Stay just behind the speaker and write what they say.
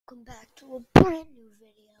welcome back to a brand new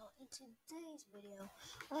video. In today's video,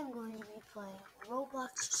 I'm going to be playing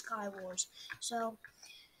Roblox Skywars. So,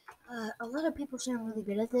 a lot of people say I'm really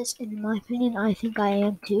good at this, and in my opinion, I think I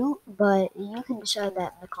am too, but you can decide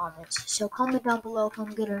that in the comments. So comment down below if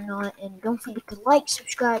I'm good or not, and don't forget to like,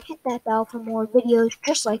 subscribe, hit that bell for more videos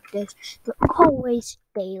just like this. They're always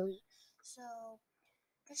daily. So,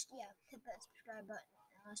 just, hit that subscribe button,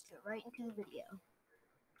 and let's get right into the video.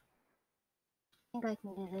 I think I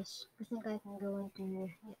can do this. I think I can go into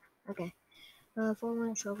here. Yeah. Okay.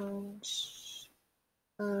 4 shovels.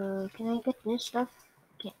 Can I get this stuff?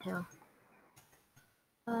 Can't tell.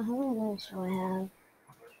 How many minutes do I have?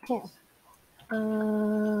 2.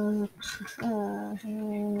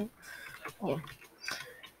 Yeah.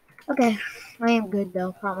 Okay. I am good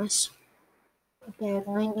though, promise. Okay, I have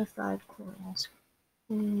 95 coins.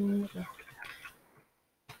 Yeah.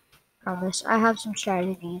 Promise. I have some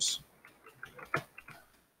strategies.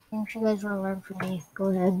 If you guys want to learn from me, go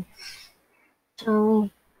ahead. So,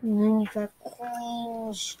 95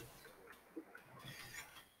 coins.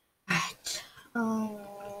 Right.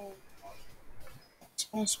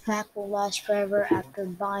 This pack will last forever after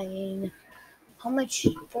buying. How much?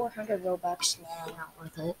 400 Robux? Nah, not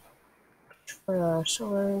worth it. For a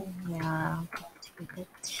sword? Yeah,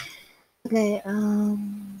 okay,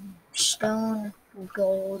 stone,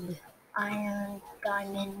 gold, iron,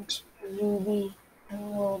 diamond, ruby,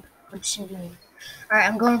 emerald, obsidian. Alright,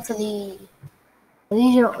 I'm going for the.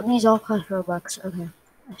 These all cost Robux. Okay,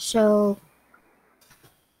 so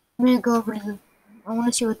I'm gonna go over to the. I want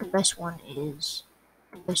to see what the best one is.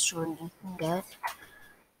 The best sword you can get.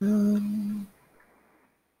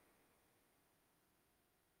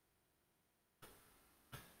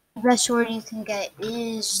 The best sword you can get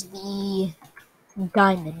is the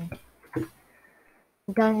diamond.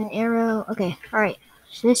 Diamond arrow. Okay, alright.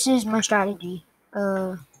 So this is my strategy.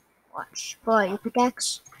 Watch. Pull out your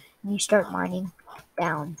pickaxe and you start mining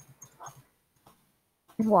down.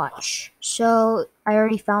 And watch. So I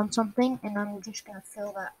already found something and I'm just gonna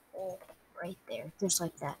fill that hole right there. Just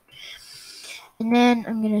like that. And then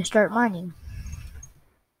I'm gonna start mining.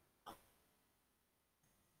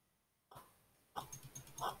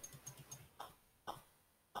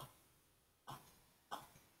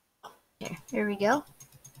 There we go.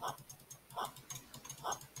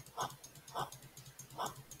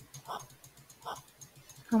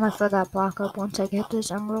 I'm gonna fill that block up once I get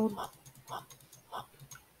this emerald.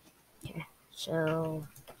 Okay, so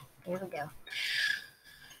here we go.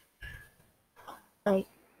 Right.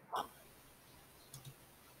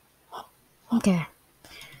 Okay.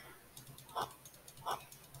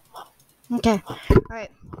 Okay.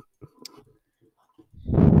 Alright.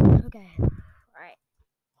 Okay. Alright.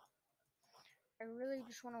 I really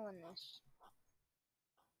just want to win this.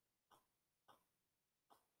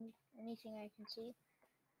 Anything I can see?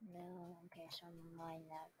 No. Okay, so I'm gonna line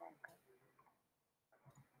that back up.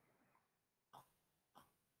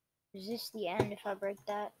 Is this the end if I break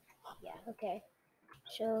that? Yeah, okay.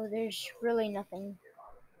 So there's really nothing.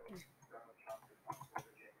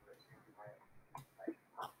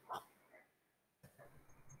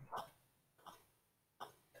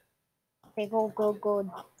 Okay, gold, gold, gold.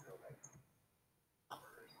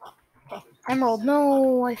 Okay, emerald.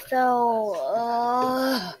 No, I fell.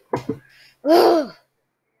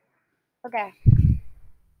 Okay.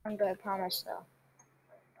 I'm good, I promise though.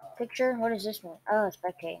 Picture? What does this mean? Oh,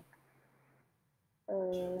 spectating. I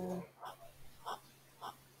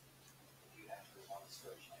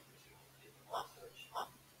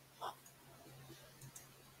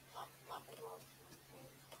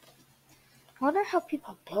wonder how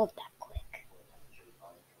people build that quick.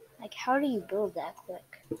 Like, how do you build that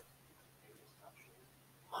quick?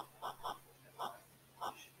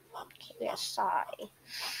 Okay, a sigh.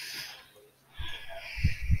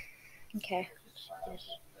 Okay.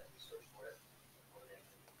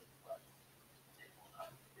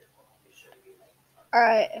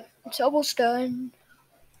 Alright, it's almost done.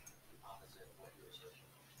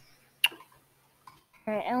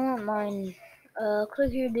 Alright, I want mine.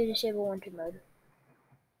 Click here to disable winter mode.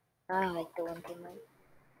 I like the winter mode.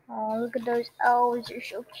 Oh, look at those elves, they're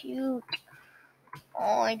so cute.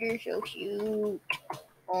 Oh, they're so cute.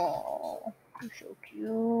 Oh, they're so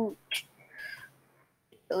cute.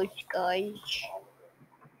 Those guys.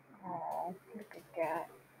 Oh, look at that.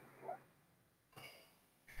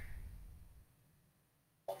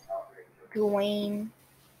 Dwayne.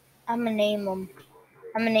 I'm gonna name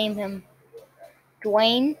him.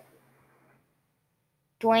 Dwayne.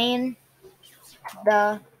 Dwayne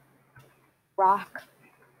the Rock.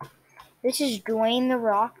 This is Dwayne the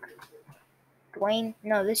Rock.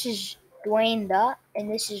 No, this is Dwayne the,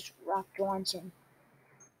 and this is Rock Johnson.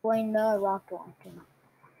 Dwayne the Rock Johnson.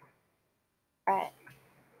 Alright.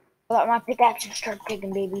 Pull out my pickaxe and start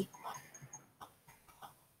digging, baby.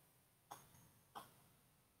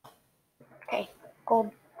 Okay,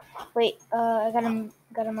 gold. Wait, I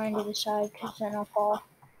gotta mine to the side, cause then I'll fall.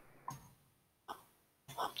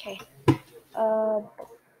 Okay.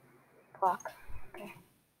 Block. Okay.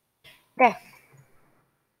 Okay.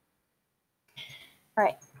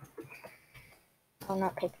 Alright. Oh,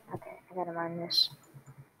 not pick. Okay, I gotta mine this.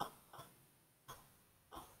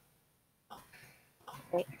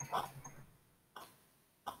 Wait.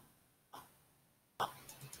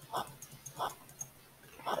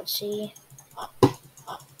 Let's see.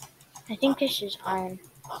 I think this is iron.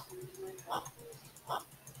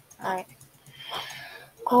 Alright.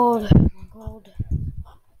 Gold. Gold.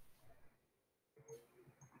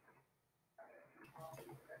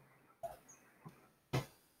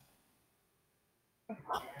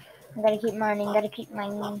 I gotta keep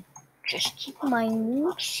mining, Just keep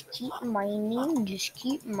mining, just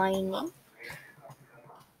keep mining.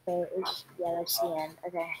 Okay, yeah, that's the end.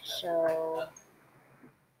 Okay, so...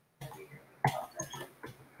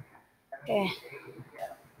 Okay.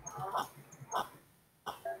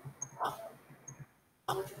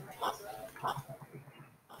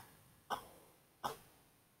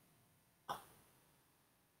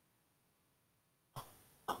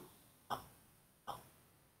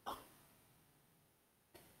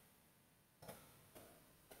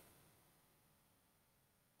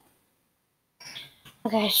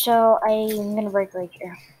 Okay, so I'm gonna break right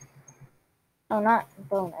here. Oh, not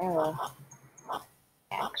bow and arrow.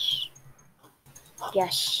 Axe.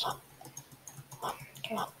 Yes.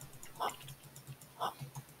 Okay.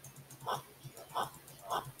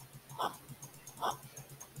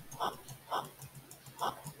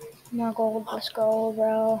 More gold, let's go,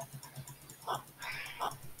 bro.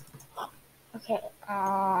 Okay,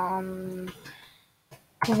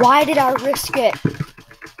 why did I risk it?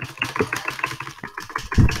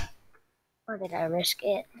 Why did I risk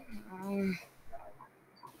it?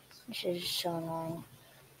 This is so annoying.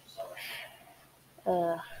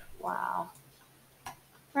 Wow.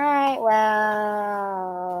 Alright,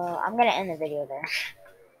 well, I'm gonna end the video there.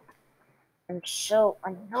 I'm so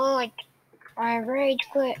annoyed. I rage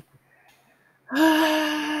quit.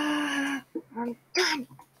 I'm done.